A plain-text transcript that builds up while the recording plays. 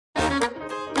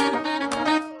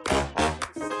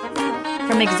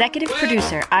From executive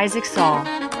producer Isaac Saul,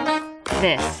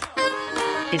 this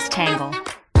is Tangle.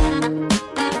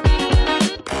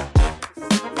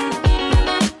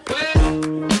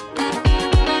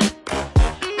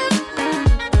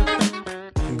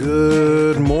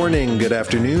 Good morning, good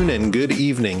afternoon, and good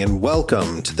evening, and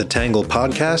welcome to the Tangle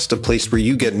Podcast, a place where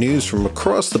you get news from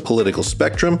across the political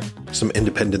spectrum, some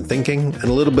independent thinking, and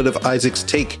a little bit of Isaac's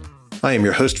take. I am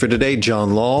your host for today,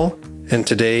 John Law, and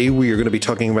today we are going to be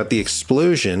talking about the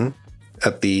explosion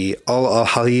at the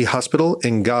Al-Ahli hospital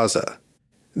in Gaza.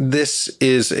 This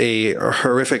is a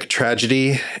horrific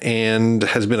tragedy and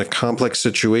has been a complex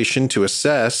situation to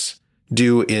assess,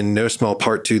 due in no small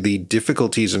part to the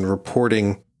difficulties in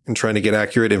reporting and trying to get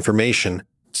accurate information.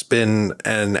 It's been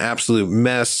an absolute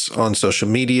mess on social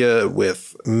media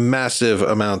with massive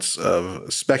amounts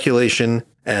of speculation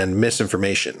and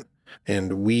misinformation.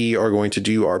 And we are going to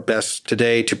do our best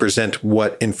today to present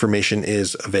what information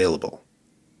is available.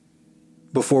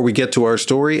 Before we get to our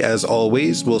story, as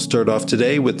always, we'll start off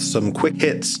today with some quick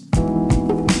hits.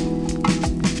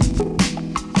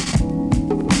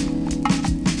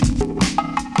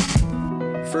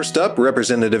 First up,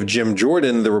 Representative Jim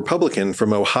Jordan, the Republican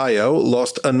from Ohio,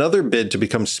 lost another bid to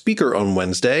become Speaker on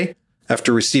Wednesday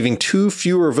after receiving 2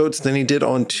 fewer votes than he did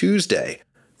on Tuesday.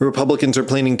 Republicans are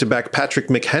planning to back Patrick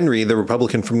McHenry, the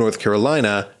Republican from North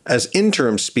Carolina, as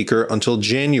interim Speaker until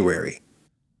January.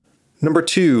 Number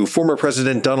 2, former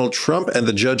President Donald Trump and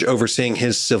the judge overseeing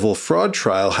his civil fraud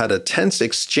trial had a tense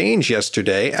exchange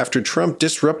yesterday after Trump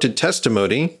disrupted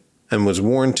testimony and was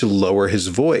warned to lower his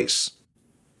voice.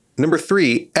 Number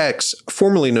 3, X,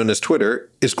 formerly known as Twitter,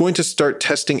 is going to start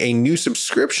testing a new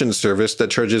subscription service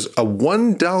that charges a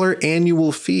 $1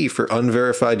 annual fee for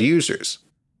unverified users.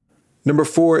 Number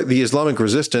 4, the Islamic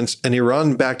Resistance, an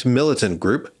Iran-backed militant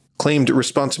group, claimed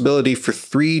responsibility for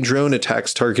 3 drone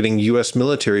attacks targeting U.S.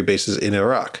 military bases in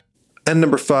Iraq. And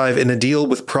number 5, in a deal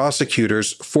with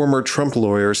prosecutors, former Trump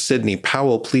lawyer Sidney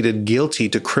Powell pleaded guilty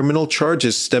to criminal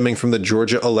charges stemming from the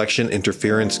Georgia election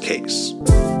interference case.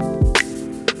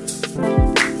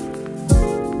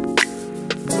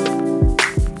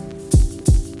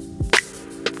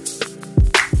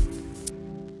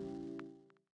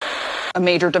 A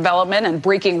major development and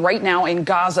breaking right now in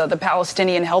Gaza. The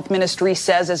Palestinian Health Ministry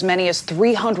says as many as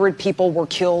 300 people were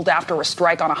killed after a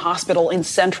strike on a hospital in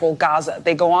central Gaza.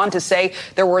 They go on to say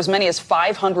there were as many as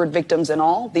 500 victims in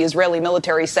all. The Israeli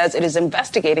military says it is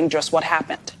investigating just what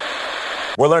happened.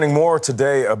 We're learning more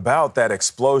today about that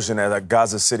explosion at a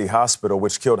Gaza City hospital,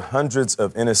 which killed hundreds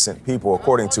of innocent people,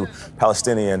 according to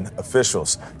Palestinian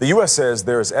officials. The U.S. says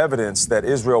there is evidence that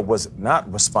Israel was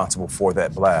not responsible for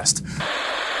that blast.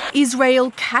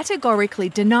 Israel categorically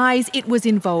denies it was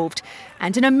involved,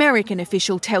 and an American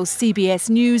official tells CBS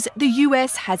News the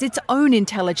US has its own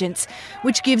intelligence,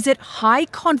 which gives it high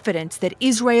confidence that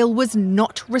Israel was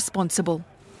not responsible.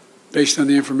 Based on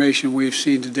the information we've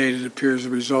seen to date, it appears the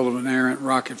result of an errant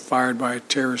rocket fired by a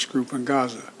terrorist group in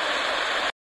Gaza.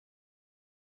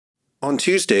 On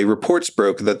Tuesday, reports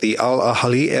broke that the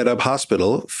Al-Ahli Arab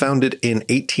Hospital, founded in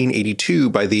 1882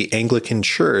 by the Anglican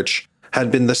Church, had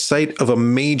been the site of a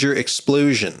major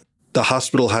explosion. The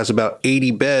hospital has about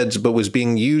 80 beds, but was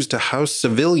being used to house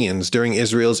civilians during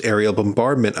Israel's aerial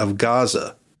bombardment of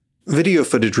Gaza. Video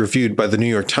footage reviewed by the New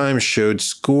York Times showed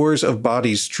scores of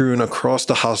bodies strewn across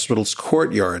the hospital's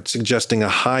courtyard, suggesting a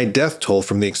high death toll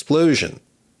from the explosion.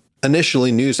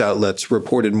 Initially, news outlets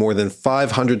reported more than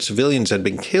 500 civilians had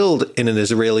been killed in an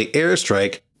Israeli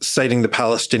airstrike, citing the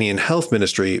Palestinian Health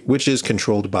Ministry, which is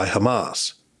controlled by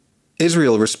Hamas.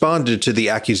 Israel responded to the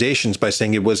accusations by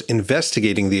saying it was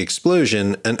investigating the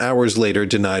explosion and hours later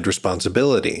denied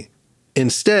responsibility.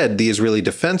 Instead, the Israeli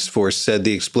Defense Force said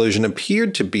the explosion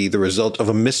appeared to be the result of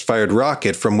a misfired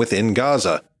rocket from within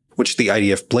Gaza, which the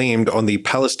IDF blamed on the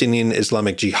Palestinian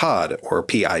Islamic Jihad, or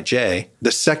PIJ,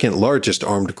 the second largest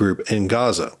armed group in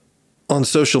Gaza. On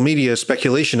social media,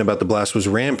 speculation about the blast was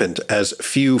rampant, as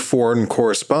few foreign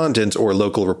correspondents or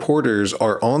local reporters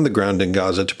are on the ground in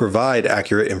Gaza to provide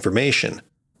accurate information.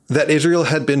 That Israel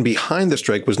had been behind the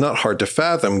strike was not hard to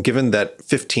fathom, given that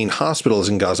 15 hospitals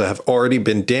in Gaza have already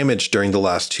been damaged during the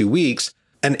last 2 weeks,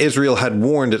 and Israel had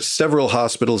warned several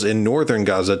hospitals in northern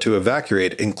Gaza to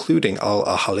evacuate, including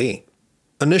Al-Ahli.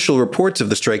 Initial reports of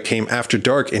the strike came after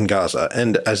dark in Gaza,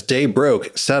 and as day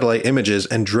broke, satellite images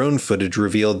and drone footage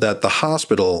revealed that the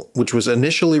hospital, which was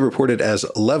initially reported as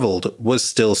leveled, was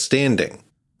still standing.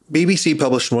 BBC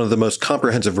published one of the most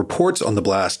comprehensive reports on the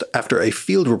blast after a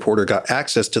field reporter got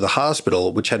access to the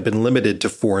hospital, which had been limited to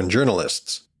foreign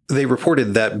journalists. They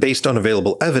reported that, based on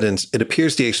available evidence, it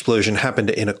appears the explosion happened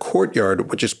in a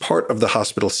courtyard which is part of the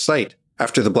hospital site,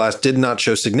 after the blast did not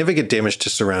show significant damage to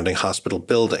surrounding hospital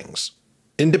buildings.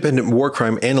 Independent war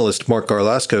crime analyst Mark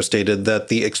Garlasco stated that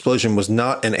the explosion was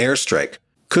not an airstrike.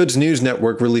 Quds News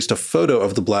Network released a photo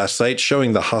of the blast site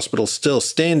showing the hospital still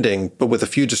standing, but with a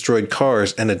few destroyed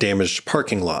cars and a damaged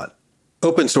parking lot.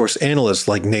 Open source analysts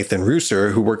like Nathan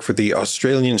Rooser, who work for the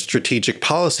Australian Strategic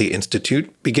Policy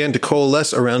Institute, began to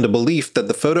coalesce around a belief that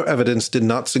the photo evidence did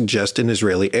not suggest an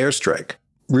Israeli airstrike.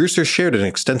 Rooser shared an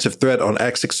extensive thread on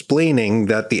X explaining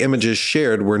that the images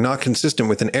shared were not consistent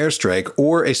with an airstrike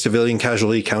or a civilian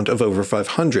casualty count of over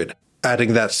 500,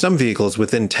 adding that some vehicles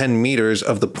within 10 meters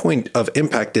of the point of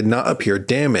impact did not appear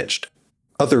damaged.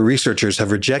 Other researchers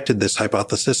have rejected this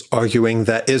hypothesis, arguing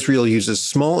that Israel uses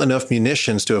small enough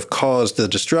munitions to have caused the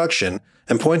destruction,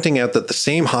 and pointing out that the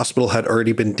same hospital had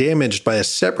already been damaged by a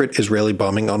separate Israeli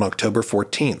bombing on October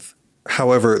 14th.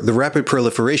 However, the rapid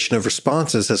proliferation of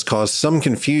responses has caused some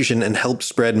confusion and helped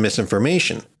spread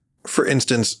misinformation. For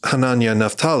instance, Hananya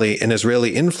Naftali, an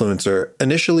Israeli influencer,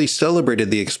 initially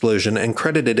celebrated the explosion and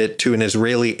credited it to an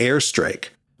Israeli airstrike.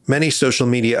 Many social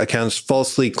media accounts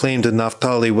falsely claimed that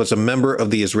Naftali was a member of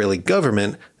the Israeli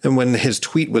government, and when his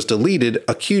tweet was deleted,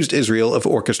 accused Israel of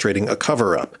orchestrating a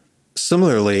cover-up.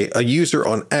 Similarly, a user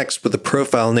on X with the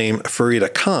profile name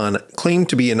Farida Khan claimed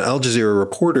to be an Al Jazeera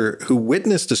reporter who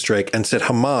witnessed the strike and said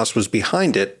Hamas was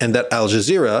behind it and that Al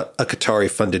Jazeera, a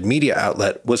Qatari-funded media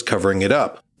outlet, was covering it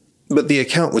up. But the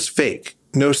account was fake.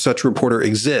 No such reporter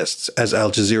exists, as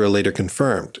Al Jazeera later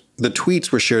confirmed. The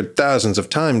tweets were shared thousands of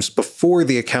times before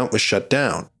the account was shut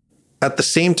down. At the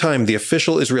same time, the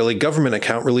official Israeli government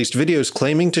account released videos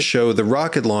claiming to show the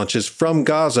rocket launches from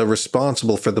Gaza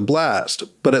responsible for the blast,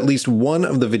 but at least one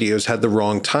of the videos had the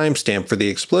wrong timestamp for the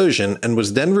explosion and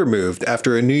was then removed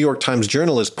after a New York Times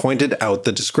journalist pointed out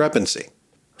the discrepancy.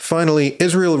 Finally,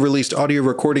 Israel released audio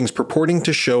recordings purporting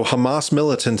to show Hamas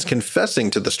militants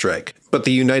confessing to the strike, but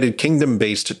the United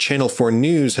Kingdom-based Channel 4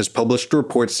 News has published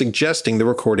reports suggesting the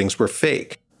recordings were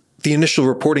fake. The initial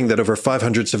reporting that over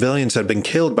 500 civilians had been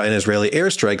killed by an Israeli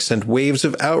airstrike sent waves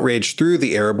of outrage through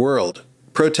the Arab world.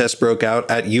 Protests broke out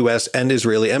at U.S. and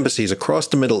Israeli embassies across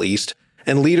the Middle East,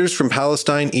 and leaders from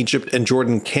Palestine, Egypt, and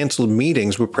Jordan canceled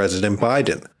meetings with President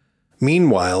Biden.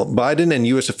 Meanwhile, Biden and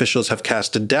U.S. officials have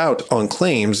cast a doubt on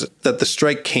claims that the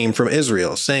strike came from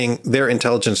Israel, saying their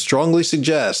intelligence strongly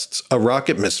suggests a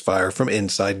rocket misfire from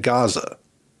inside Gaza.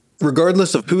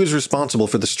 Regardless of who is responsible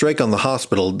for the strike on the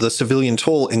hospital, the civilian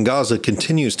toll in Gaza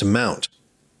continues to mount.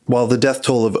 While the death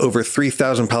toll of over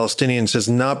 3,000 Palestinians has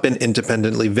not been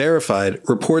independently verified,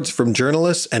 reports from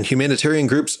journalists and humanitarian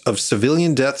groups of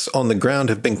civilian deaths on the ground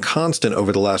have been constant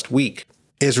over the last week.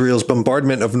 Israel's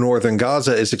bombardment of northern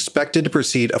Gaza is expected to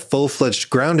precede a full-fledged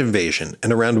ground invasion,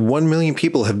 and around 1 million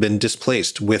people have been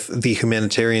displaced, with the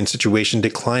humanitarian situation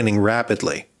declining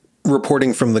rapidly.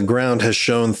 Reporting from the ground has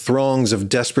shown throngs of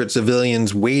desperate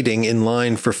civilians waiting in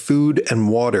line for food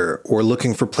and water or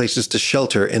looking for places to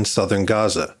shelter in southern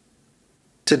Gaza.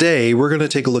 Today, we're going to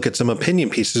take a look at some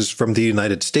opinion pieces from the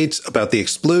United States about the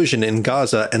explosion in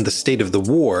Gaza and the state of the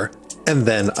war, and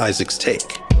then Isaac's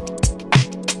take.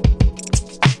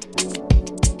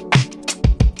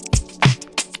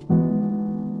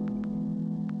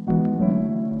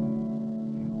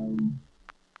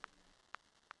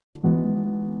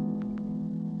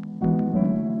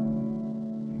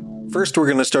 First, we're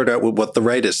going to start out with what the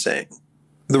right is saying.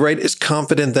 The right is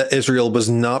confident that Israel was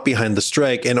not behind the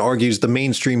strike and argues the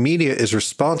mainstream media is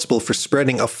responsible for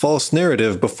spreading a false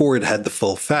narrative before it had the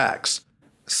full facts.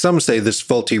 Some say this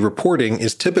faulty reporting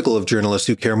is typical of journalists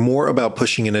who care more about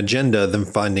pushing an agenda than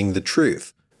finding the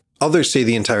truth. Others say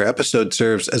the entire episode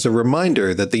serves as a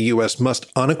reminder that the U.S. must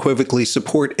unequivocally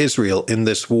support Israel in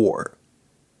this war.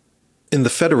 In The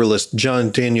Federalist,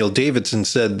 John Daniel Davidson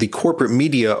said the corporate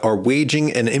media are waging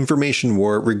an information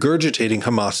war regurgitating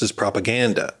Hamas's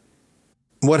propaganda.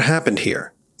 What happened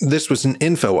here? This was an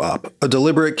info-op, a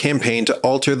deliberate campaign to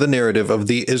alter the narrative of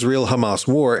the Israel-Hamas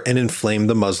war and inflame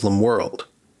the Muslim world.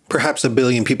 Perhaps 1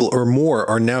 billion people or more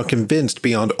are now convinced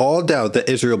beyond all doubt that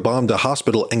Israel bombed a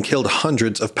hospital and killed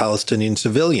hundreds of Palestinian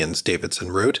civilians, Davidson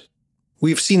wrote.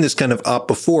 We've seen this kind of op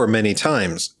before many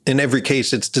times. In every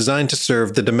case, it's designed to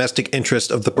serve the domestic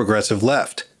interest of the progressive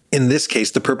left. In this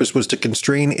case, the purpose was to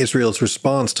constrain Israel's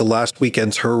response to last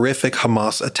weekend's horrific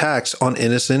Hamas attacks on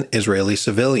innocent Israeli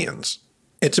civilians.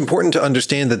 It's important to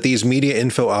understand that these media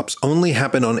info ops only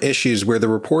happen on issues where the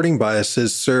reporting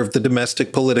biases serve the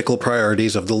domestic political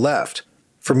priorities of the left.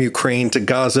 From Ukraine to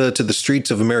Gaza to the streets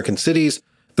of American cities,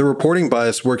 the reporting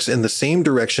bias works in the same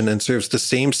direction and serves the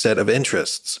same set of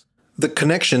interests. The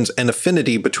connections and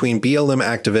affinity between BLM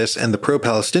activists and the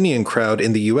pro-Palestinian crowd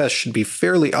in the U.S. should be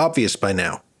fairly obvious by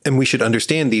now. And we should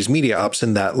understand these media ops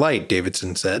in that light,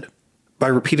 Davidson said. By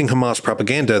repeating Hamas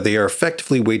propaganda, they are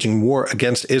effectively waging war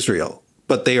against Israel,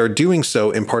 but they are doing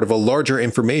so in part of a larger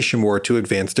information war to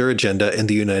advance their agenda in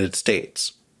the United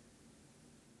States.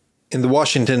 In the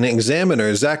Washington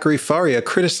Examiner, Zachary Faria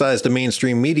criticized the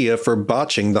mainstream media for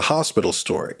botching the hospital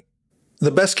story.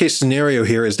 The best-case scenario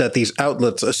here is that these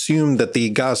outlets assume that the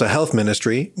Gaza Health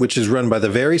Ministry, which is run by the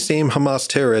very same Hamas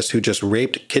terrorists who just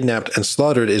raped, kidnapped, and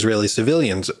slaughtered Israeli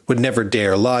civilians, would never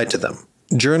dare lie to them.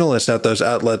 Journalists at those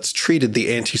outlets treated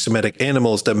the anti-Semitic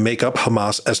animals that make up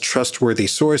Hamas as trustworthy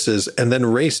sources and then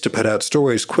raced to put out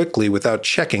stories quickly without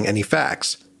checking any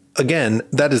facts. Again,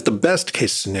 that is the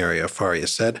best-case scenario, Faria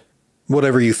said.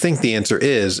 Whatever you think the answer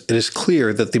is, it is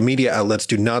clear that the media outlets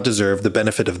do not deserve the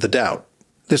benefit of the doubt.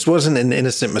 This wasn't an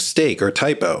innocent mistake or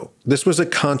typo. This was a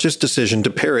conscious decision to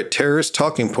parrot terrorist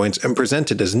talking points and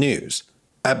present it as news.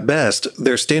 At best,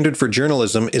 their standard for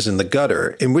journalism is in the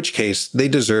gutter, in which case they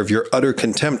deserve your utter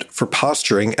contempt for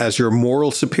posturing as your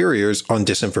moral superiors on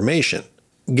disinformation.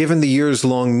 Given the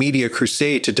years-long media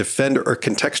crusade to defend or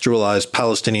contextualize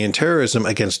Palestinian terrorism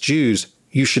against Jews,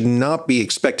 you should not be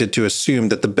expected to assume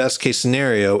that the best-case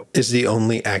scenario is the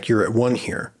only accurate one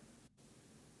here.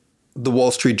 The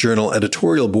Wall Street Journal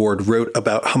editorial board wrote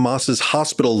about Hamas's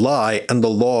hospital lie and the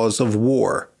laws of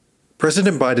war.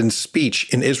 President Biden's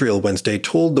speech in Israel Wednesday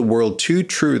told the world two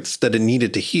truths that it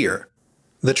needed to hear.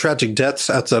 The tragic deaths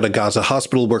outside a Gaza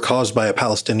hospital were caused by a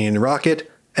Palestinian rocket,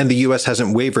 and the U.S.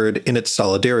 hasn't wavered in its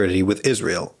solidarity with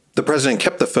Israel. The president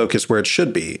kept the focus where it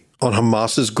should be, on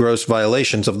Hamas's gross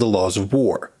violations of the laws of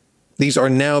war. These are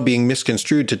now being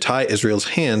misconstrued to tie Israel's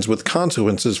hands with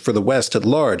consequences for the West at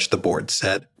large, the board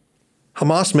said.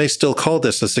 Hamas may still call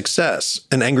this a success.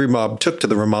 An angry mob took to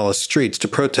the Ramallah streets to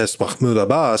protest Mahmoud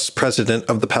Abbas, president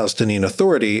of the Palestinian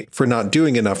Authority, for not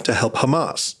doing enough to help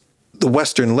Hamas. The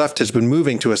Western left has been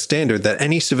moving to a standard that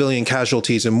any civilian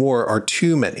casualties in war are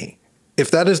too many.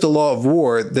 If that is the law of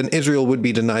war, then Israel would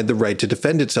be denied the right to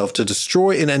defend itself to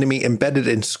destroy an enemy embedded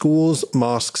in schools,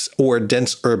 mosques, or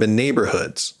dense urban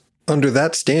neighborhoods. Under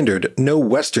that standard, no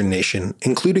Western nation,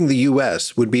 including the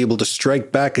U.S., would be able to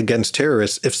strike back against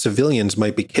terrorists if civilians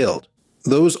might be killed.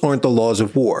 Those aren't the laws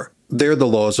of war. They're the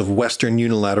laws of Western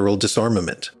unilateral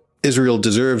disarmament. Israel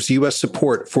deserves U.S.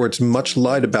 support for its much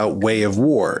lied about way of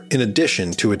war, in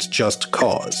addition to its just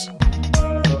cause.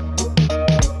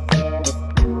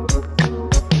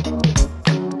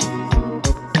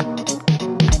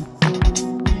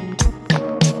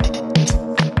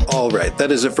 Alright,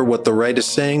 that is it for what the right is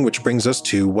saying, which brings us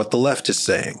to what the left is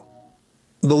saying.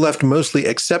 The left mostly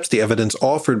accepts the evidence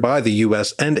offered by the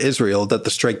US and Israel that the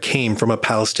strike came from a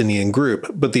Palestinian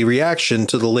group, but the reaction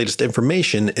to the latest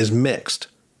information is mixed.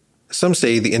 Some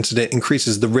say the incident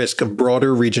increases the risk of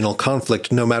broader regional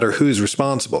conflict no matter who's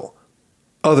responsible.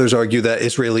 Others argue that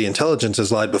Israeli intelligence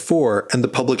has lied before, and the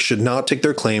public should not take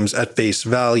their claims at face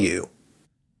value.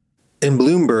 In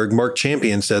Bloomberg, Mark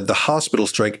Champion said the hospital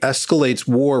strike escalates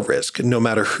war risk no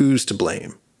matter who's to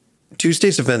blame.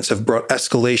 Tuesday's events have brought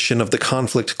escalation of the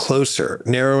conflict closer,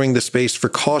 narrowing the space for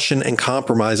caution and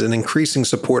compromise and increasing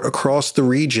support across the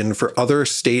region for other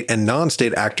state and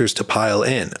non-state actors to pile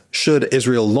in, should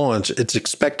Israel launch its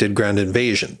expected ground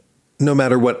invasion. No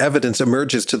matter what evidence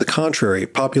emerges to the contrary,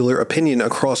 popular opinion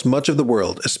across much of the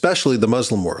world, especially the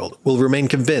Muslim world, will remain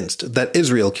convinced that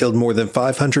Israel killed more than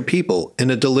 500 people in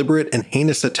a deliberate and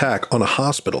heinous attack on a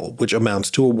hospital, which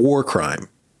amounts to a war crime.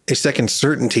 A second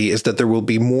certainty is that there will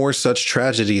be more such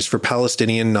tragedies for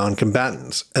Palestinian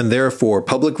non-combatants, and therefore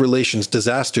public relations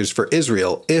disasters for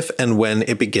Israel if and when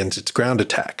it begins its ground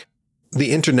attack.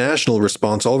 The international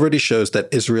response already shows that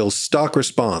Israel's stock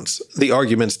response, the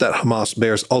arguments that Hamas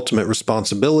bears ultimate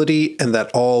responsibility and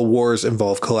that all wars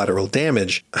involve collateral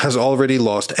damage, has already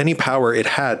lost any power it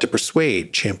had to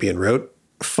persuade, Champion wrote.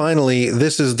 Finally,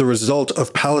 this is the result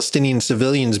of Palestinian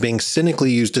civilians being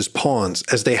cynically used as pawns,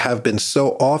 as they have been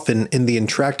so often in the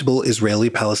intractable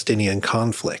Israeli-Palestinian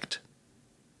conflict.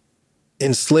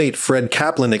 In Slate, Fred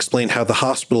Kaplan explained how the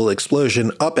hospital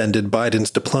explosion upended Biden's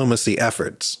diplomacy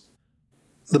efforts.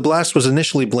 The blast was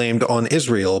initially blamed on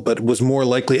Israel, but was more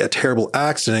likely a terrible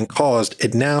accident caused,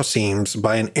 it now seems,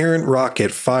 by an errant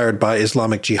rocket fired by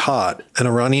Islamic Jihad, an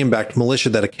Iranian-backed militia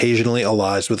that occasionally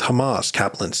allies with Hamas,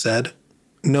 Kaplan said.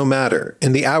 No matter,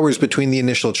 in the hours between the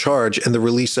initial charge and the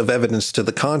release of evidence to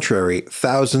the contrary,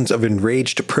 thousands of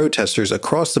enraged protesters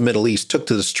across the Middle East took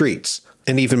to the streets,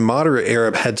 and even moderate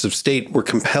Arab heads of state were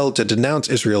compelled to denounce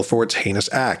Israel for its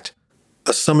heinous act.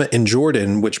 A summit in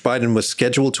Jordan, which Biden was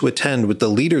scheduled to attend with the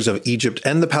leaders of Egypt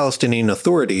and the Palestinian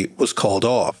Authority, was called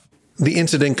off. The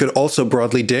incident could also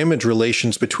broadly damage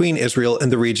relations between Israel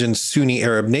and the region's Sunni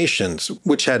Arab nations,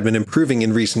 which had been improving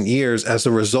in recent years as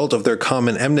a result of their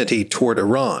common enmity toward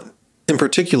Iran. In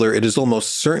particular, it is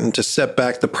almost certain to set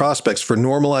back the prospects for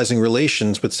normalizing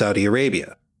relations with Saudi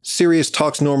Arabia. Serious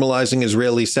talks normalizing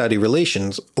Israeli-Saudi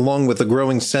relations, along with a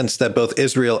growing sense that both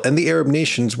Israel and the Arab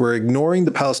nations were ignoring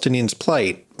the Palestinians'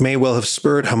 plight, may well have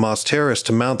spurred Hamas terrorists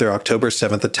to mount their October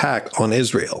 7th attack on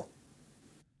Israel.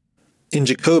 In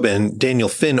Jacobin, Daniel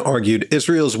Finn argued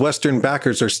Israel's Western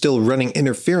backers are still running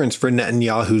interference for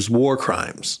Netanyahu's war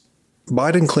crimes.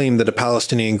 Biden claimed that a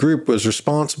Palestinian group was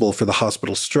responsible for the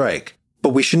hospital strike, but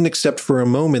we shouldn't accept for a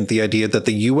moment the idea that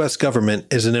the U.S. government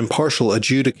is an impartial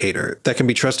adjudicator that can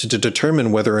be trusted to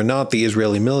determine whether or not the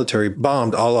Israeli military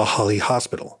bombed Al-Ahli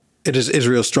Hospital. It is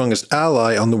Israel's strongest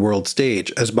ally on the world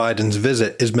stage, as Biden's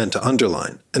visit is meant to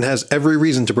underline, and has every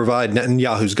reason to provide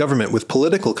Netanyahu's government with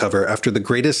political cover after the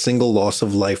greatest single loss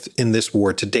of life in this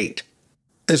war to date.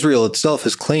 Israel itself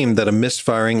has claimed that a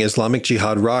misfiring Islamic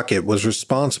Jihad rocket was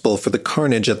responsible for the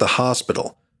carnage at the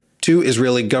hospital. 2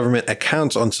 Israeli government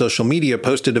accounts on social media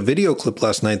posted a video clip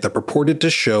last night that purported to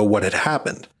show what had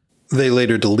happened. They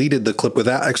later deleted the clip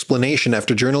without explanation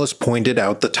after journalists pointed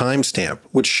out the timestamp,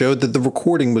 which showed that the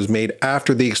recording was made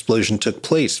after the explosion took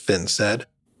place, Finn said.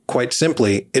 Quite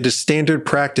simply, it is standard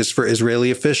practice for Israeli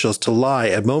officials to lie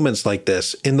at moments like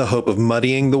this in the hope of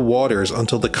muddying the waters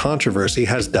until the controversy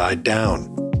has died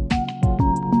down.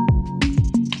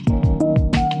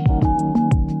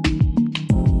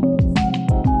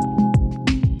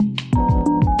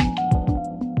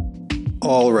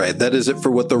 Alright, that is it for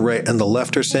what the right and the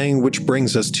left are saying, which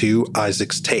brings us to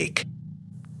Isaac's take.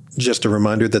 Just a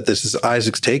reminder that this is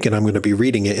Isaac's take and I'm going to be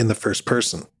reading it in the first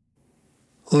person.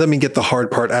 Let me get the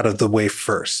hard part out of the way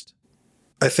first.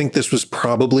 I think this was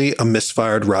probably a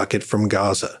misfired rocket from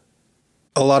Gaza.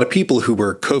 A lot of people who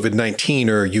were COVID-19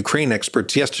 or Ukraine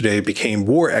experts yesterday became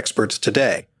war experts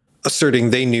today, asserting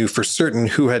they knew for certain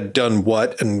who had done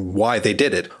what and why they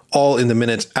did it, all in the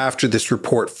minutes after this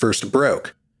report first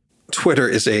broke. Twitter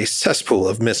is a cesspool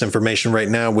of misinformation right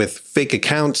now with fake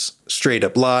accounts,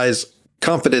 straight-up lies,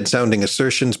 confident-sounding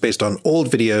assertions based on old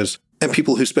videos, and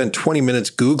people who spent 20 minutes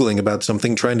Googling about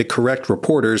something trying to correct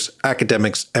reporters,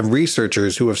 academics, and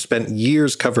researchers who have spent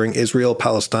years covering Israel,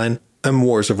 Palestine, and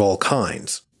wars of all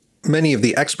kinds. Many of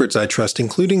the experts I trust,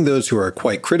 including those who are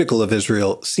quite critical of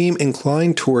Israel, seem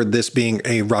inclined toward this being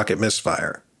a rocket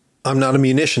misfire. I'm not a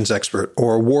munitions expert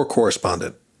or a war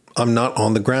correspondent. I'm not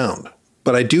on the ground.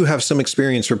 But I do have some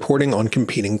experience reporting on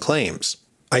competing claims.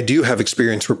 I do have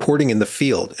experience reporting in the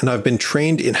field, and I've been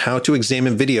trained in how to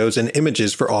examine videos and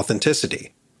images for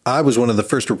authenticity. I was one of the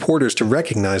first reporters to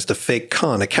recognize the fake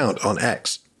Khan account on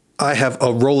X. I have a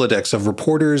Rolodex of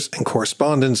reporters and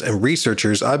correspondents and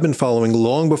researchers I've been following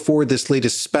long before this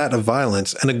latest spat of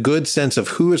violence and a good sense of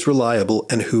who is reliable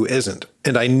and who isn't,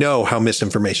 and I know how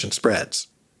misinformation spreads.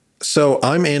 So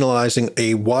I'm analyzing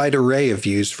a wide array of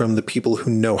views from the people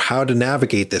who know how to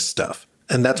navigate this stuff,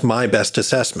 and that's my best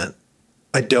assessment.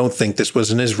 I don't think this was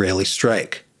an Israeli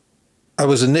strike. I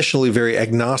was initially very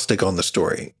agnostic on the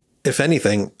story. If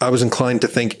anything, I was inclined to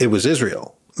think it was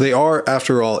Israel. They are,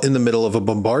 after all, in the middle of a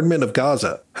bombardment of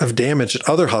Gaza, have damaged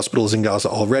other hospitals in Gaza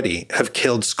already, have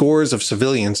killed scores of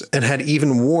civilians, and had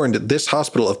even warned this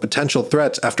hospital of potential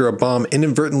threats after a bomb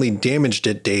inadvertently damaged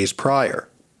it days prior.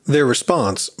 Their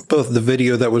response, both the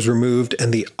video that was removed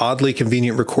and the oddly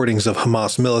convenient recordings of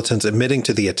Hamas militants admitting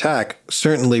to the attack,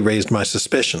 certainly raised my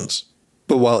suspicions.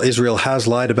 But while Israel has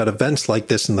lied about events like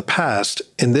this in the past,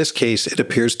 in this case it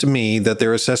appears to me that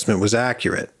their assessment was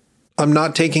accurate. I'm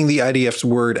not taking the IDF's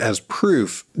word as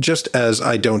proof, just as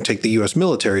I don't take the US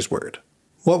military's word.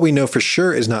 What we know for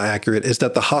sure is not accurate is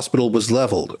that the hospital was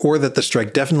leveled, or that the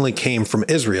strike definitely came from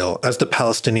Israel, as the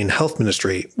Palestinian Health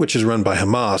Ministry, which is run by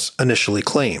Hamas, initially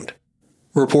claimed.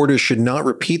 Reporters should not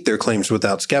repeat their claims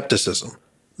without skepticism.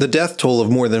 The death toll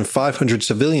of more than 500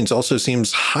 civilians also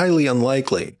seems highly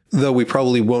unlikely, though we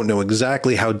probably won't know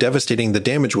exactly how devastating the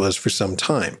damage was for some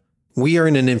time. We are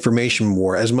in an information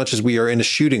war as much as we are in a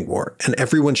shooting war, and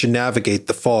everyone should navigate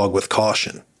the fog with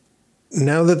caution.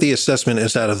 Now that the assessment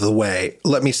is out of the way,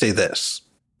 let me say this.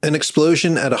 An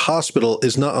explosion at a hospital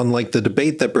is not unlike the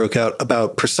debate that broke out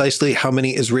about precisely how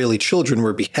many Israeli children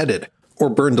were beheaded or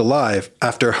burned alive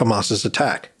after Hamas's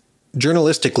attack.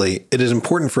 Journalistically, it is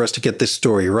important for us to get this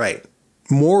story right.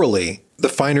 Morally, the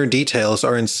finer details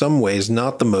are in some ways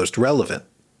not the most relevant.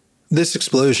 This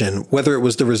explosion, whether it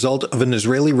was the result of an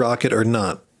Israeli rocket or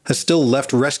not, has still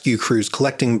left rescue crews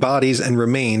collecting bodies and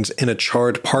remains in a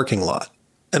charred parking lot.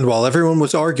 And while everyone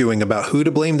was arguing about who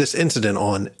to blame this incident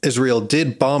on, Israel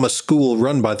did bomb a school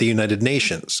run by the United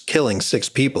Nations, killing 6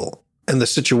 people. and the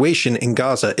situation in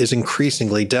Gaza is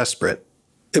increasingly desperate.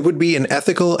 It would be an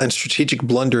ethical and strategic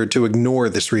blunder to ignore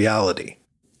this reality.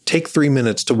 Take 3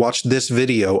 minutes to watch this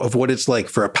video of what it's like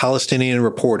for a Palestinian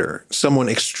reporter, someone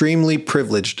extremely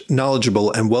privileged,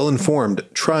 knowledgeable, and well-informed,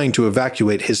 trying to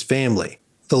evacuate his family.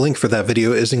 The link for that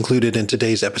video is included in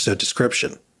today's episode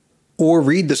description. Or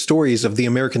read the stories of the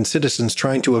American citizens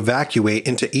trying to evacuate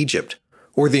into Egypt,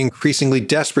 or the increasingly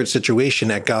desperate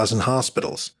situation at Gazan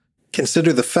hospitals.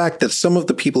 Consider the fact that some of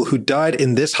the people who died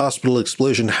in this hospital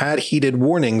explosion had heeded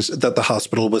warnings that the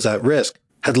hospital was at risk,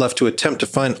 had left to attempt to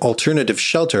find alternative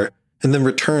shelter, and then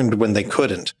returned when they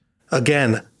couldn't.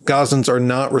 Again, Gazans are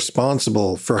not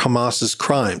responsible for Hamas's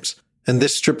crimes, and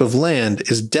this strip of land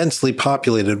is densely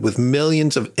populated with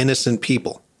millions of innocent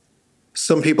people.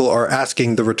 Some people are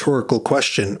asking the rhetorical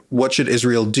question, what should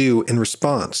Israel do in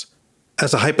response?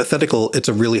 As a hypothetical, it's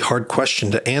a really hard question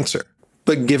to answer.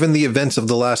 But given the events of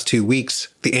the last 2 weeks,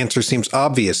 the answer seems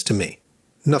obvious to me.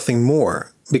 Nothing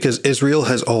more, because Israel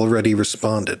has already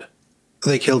responded.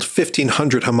 They killed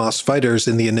 1,500 Hamas fighters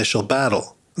in the initial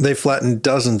battle. They flattened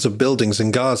dozens of buildings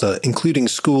in Gaza, including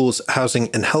schools, housing,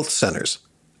 and health centers.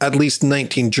 At least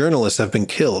 19 journalists have been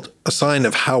killed, a sign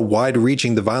of how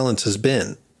wide-reaching the violence has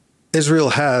been. Israel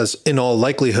has, in all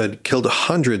likelihood, killed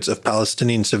hundreds of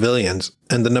Palestinian civilians,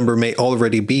 and the number may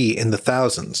already be in the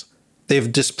thousands.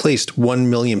 They've displaced 1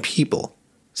 million people.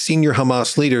 Senior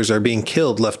Hamas leaders are being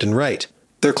killed left and right.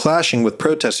 They're clashing with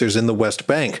protesters in the West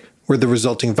Bank, where the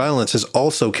resulting violence has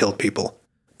also killed people.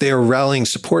 They are rallying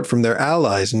support from their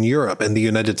allies in Europe and the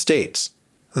United States.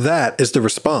 That is the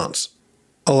response.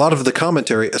 A lot of the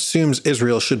commentary assumes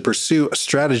Israel should pursue a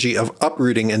strategy of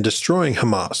uprooting and destroying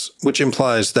Hamas, which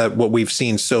implies that what we've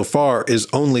seen so far is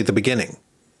only the beginning.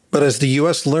 But as the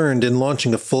US learned in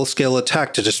launching a full-scale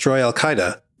attack to destroy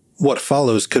al-Qaeda, what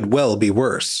follows could well be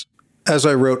worse. As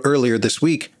I wrote earlier this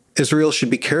week, Israel should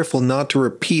be careful not to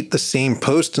repeat the same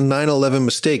post-9/11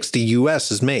 mistakes the US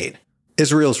has made.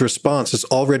 Israel's response has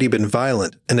already been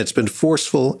violent, and it's been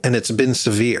forceful, and it's been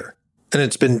severe. And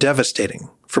it's been devastating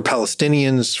for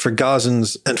Palestinians, for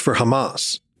Gazans, and for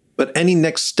Hamas. But any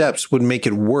next steps would make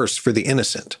it worse for the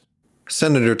innocent.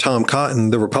 Senator Tom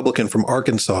Cotton, the Republican from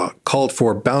Arkansas, called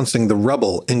for bouncing the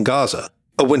rubble in Gaza,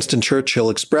 a Winston Churchill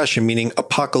expression meaning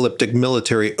apocalyptic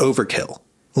military overkill.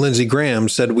 Lindsey Graham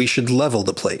said we should level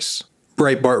the place.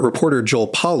 Breitbart reporter Joel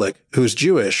Pollack, who's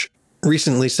Jewish,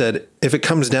 recently said, if it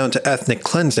comes down to ethnic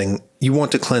cleansing, you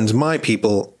want to cleanse my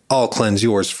people, I'll cleanse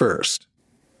yours first.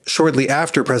 Shortly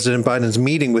after President Biden's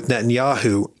meeting with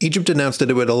Netanyahu, Egypt announced that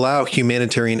it would allow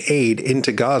humanitarian aid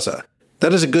into Gaza.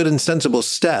 That is a good and sensible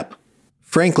step.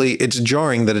 Frankly, it's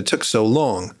jarring that it took so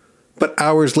long. But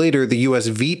hours later, the US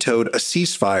vetoed a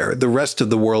ceasefire the rest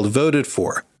of the world voted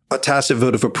for, a tacit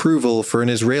vote of approval for an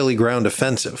Israeli ground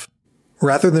offensive.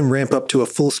 Rather than ramp up to a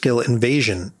full-scale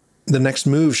invasion, the next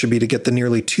move should be to get the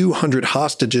nearly 200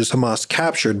 hostages Hamas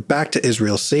captured back to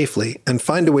Israel safely and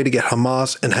find a way to get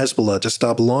Hamas and Hezbollah to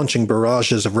stop launching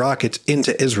barrages of rockets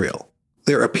into Israel.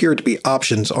 There appear to be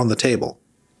options on the table.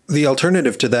 The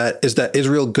alternative to that is that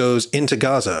Israel goes into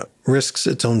Gaza, risks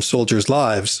its own soldiers'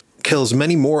 lives, kills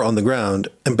many more on the ground,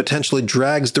 and potentially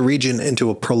drags the region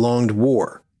into a prolonged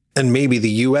war, and maybe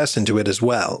the US into it as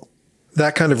well.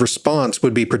 That kind of response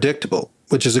would be predictable,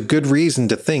 which is a good reason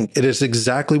to think it is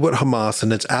exactly what Hamas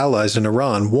and its allies in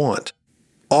Iran want.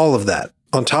 All of that,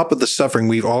 on top of the suffering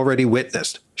we've already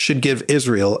witnessed, should give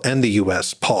Israel and the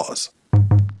US pause.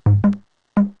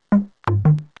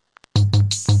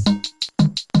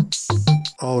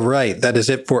 All right, that is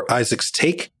it for Isaac's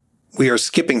Take. We are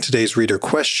skipping today's reader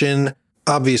question.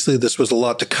 Obviously, this was a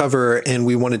lot to cover, and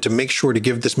we wanted to make sure to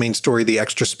give this main story the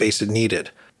extra space it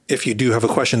needed. If you do have a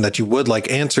question that you would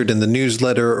like answered in the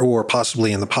newsletter or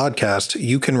possibly in the podcast,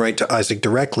 you can write to Isaac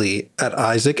directly at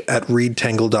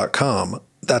isaac@readtangle.com.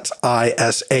 That's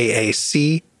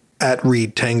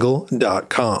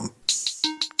ISAAC@readtangle.com.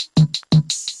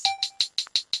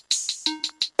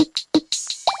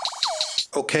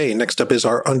 Okay, next up is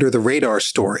our Under the Radar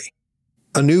story.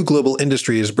 A new global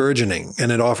industry is burgeoning,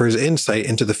 and it offers insight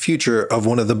into the future of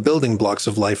one of the building blocks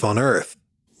of life on Earth: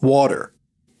 water.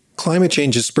 Climate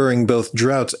change is spurring both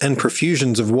droughts and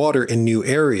profusions of water in new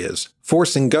areas,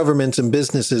 forcing governments and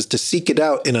businesses to seek it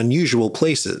out in unusual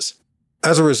places.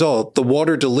 As a result, the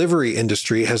water delivery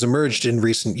industry has emerged in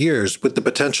recent years with the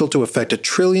potential to affect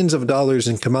trillions of dollars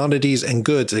in commodities and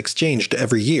goods exchanged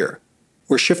every year.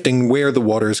 We're shifting where the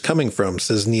water is coming from,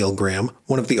 says Neil Graham,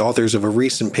 one of the authors of a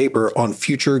recent paper on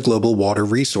future global water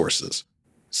resources.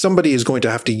 Somebody is going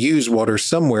to have to use water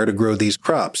somewhere to grow these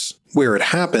crops. Where it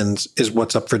happens is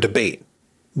what's up for debate.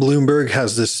 Bloomberg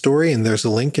has this story, and there's a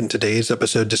link in today's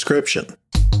episode description.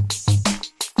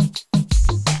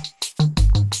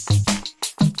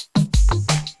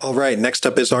 All right, next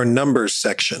up is our numbers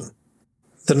section.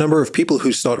 The number of people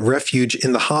who sought refuge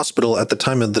in the hospital at the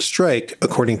time of the strike,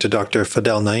 according to Dr.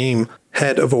 Fadel Naim,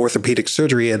 head of orthopedic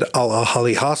surgery at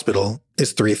Al-Ahli Hospital,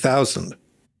 is 3,000.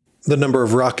 The number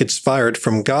of rockets fired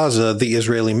from Gaza, the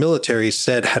Israeli military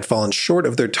said had fallen short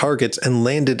of their targets and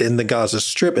landed in the Gaza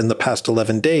Strip in the past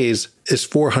 11 days, is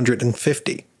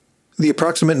 450. The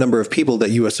approximate number of people that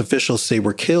U.S. officials say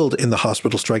were killed in the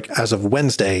hospital strike as of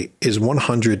Wednesday is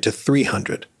 100 to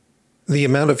 300. The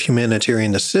amount of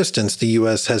humanitarian assistance the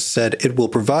U.S. has said it will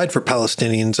provide for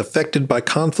Palestinians affected by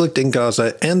conflict in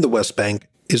Gaza and the West Bank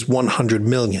is 100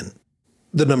 million.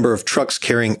 The number of trucks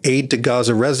carrying aid to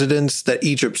Gaza residents that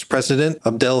Egypt's President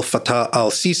Abdel Fattah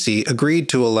al-Sisi agreed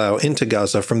to allow into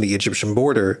Gaza from the Egyptian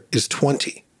border is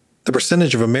 20. The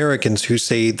percentage of Americans who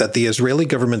say that the Israeli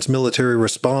government's military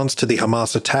response to the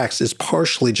Hamas attacks is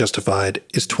partially justified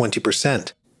is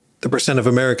 20%. The percent of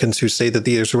Americans who say that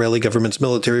the Israeli government's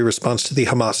military response to the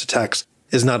Hamas attacks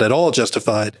is not at all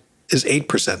justified is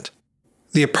 8%.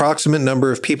 The approximate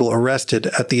number of people arrested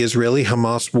at the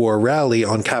Israeli-Hamas war rally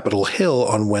on Capitol Hill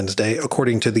on Wednesday,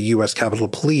 according to the U.S. Capitol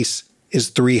Police, is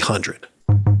 300.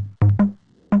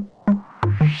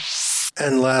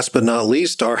 And last but not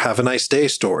least, our Have a Nice Day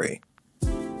story.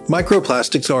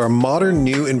 Microplastics are a modern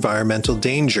new environmental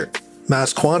danger.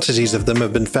 Mass quantities of them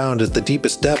have been found at the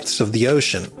deepest depths of the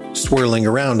ocean, swirling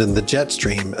around in the jet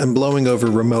stream and blowing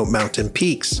over remote mountain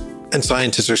peaks, and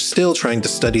scientists are still trying to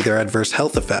study their adverse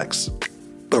health effects.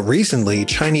 But recently,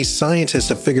 Chinese scientists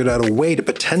have figured out a way to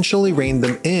potentially rein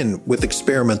them in with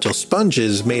experimental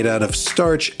sponges made out of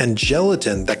starch and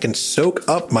gelatin that can soak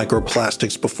up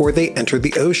microplastics before they enter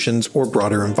the oceans or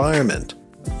broader environment.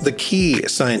 The key,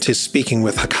 scientists speaking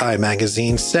with Hakai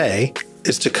magazine say,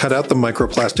 is to cut out the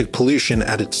microplastic pollution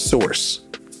at its source.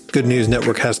 Good News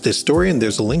Network has this story, and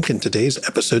there's a link in today's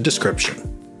episode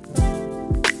description.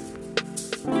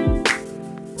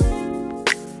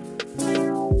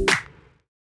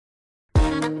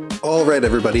 All right,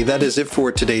 everybody, that is it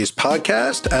for today's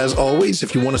podcast. As always,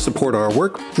 if you want to support our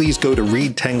work, please go to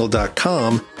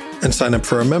readtangle.com and sign up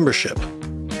for a membership.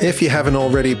 If you haven't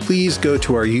already, please go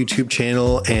to our YouTube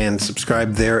channel and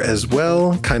subscribe there as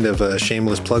well. Kind of a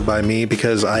shameless plug by me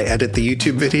because I edit the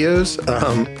YouTube videos,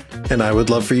 and I would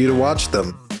love for you to watch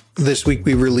them. This week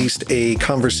we released a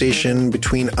conversation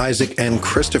between Isaac and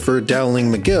Christopher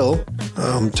Dowling McGill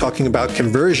talking about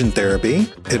conversion therapy.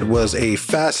 It was a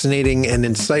fascinating and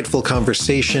insightful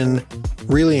conversation.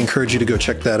 Really encourage you to go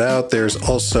check that out. There's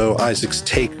also Isaac's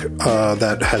take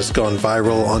that has gone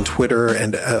viral on Twitter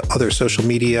and other social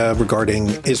media regarding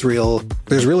Israel.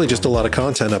 There's really just a lot of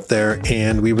content up there,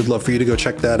 and we would love for you to go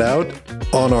check that out.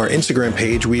 On our Instagram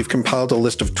page, we've compiled a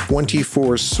list of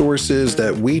 24 sources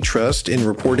that we trust in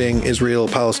reporting Israel,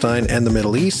 Palestine, and the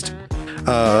Middle East.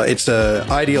 It's an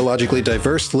ideologically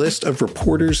diverse list of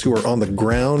reporters who are on the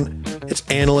ground. It's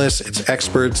analysts, it's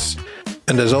experts.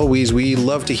 And as always, we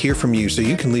love to hear from you, so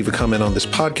you can leave a comment on this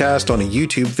podcast, on a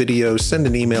YouTube video, send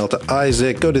an email to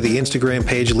Isaac, go to the Instagram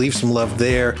page, leave some love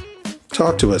there.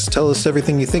 Talk to us. Tell us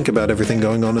everything you think about everything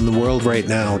going on in the world right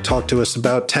now. Talk to us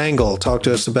about Tangle. Talk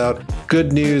to us about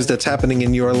good news that's happening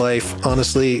in your life.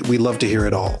 Honestly, we love to hear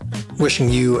it all. Wishing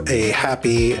you a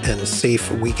happy and safe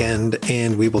weekend,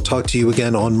 and we will talk to you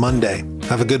again on Monday.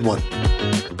 Have a good one.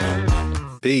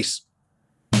 Peace.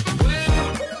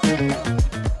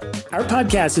 Our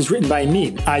podcast is written by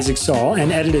me, Isaac Saul,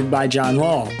 and edited by John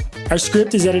Law. Our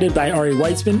script is edited by Ari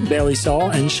Weitzman, Bailey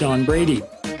Saul, and Sean Brady.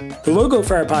 The logo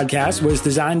for our podcast was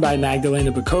designed by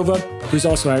Magdalena Bukova, who's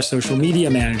also our social media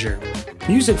manager.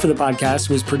 Music for the podcast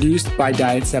was produced by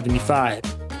Diet75.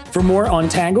 For more on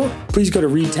Tangle, please go to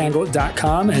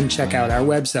readtangle.com and check out our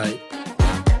website.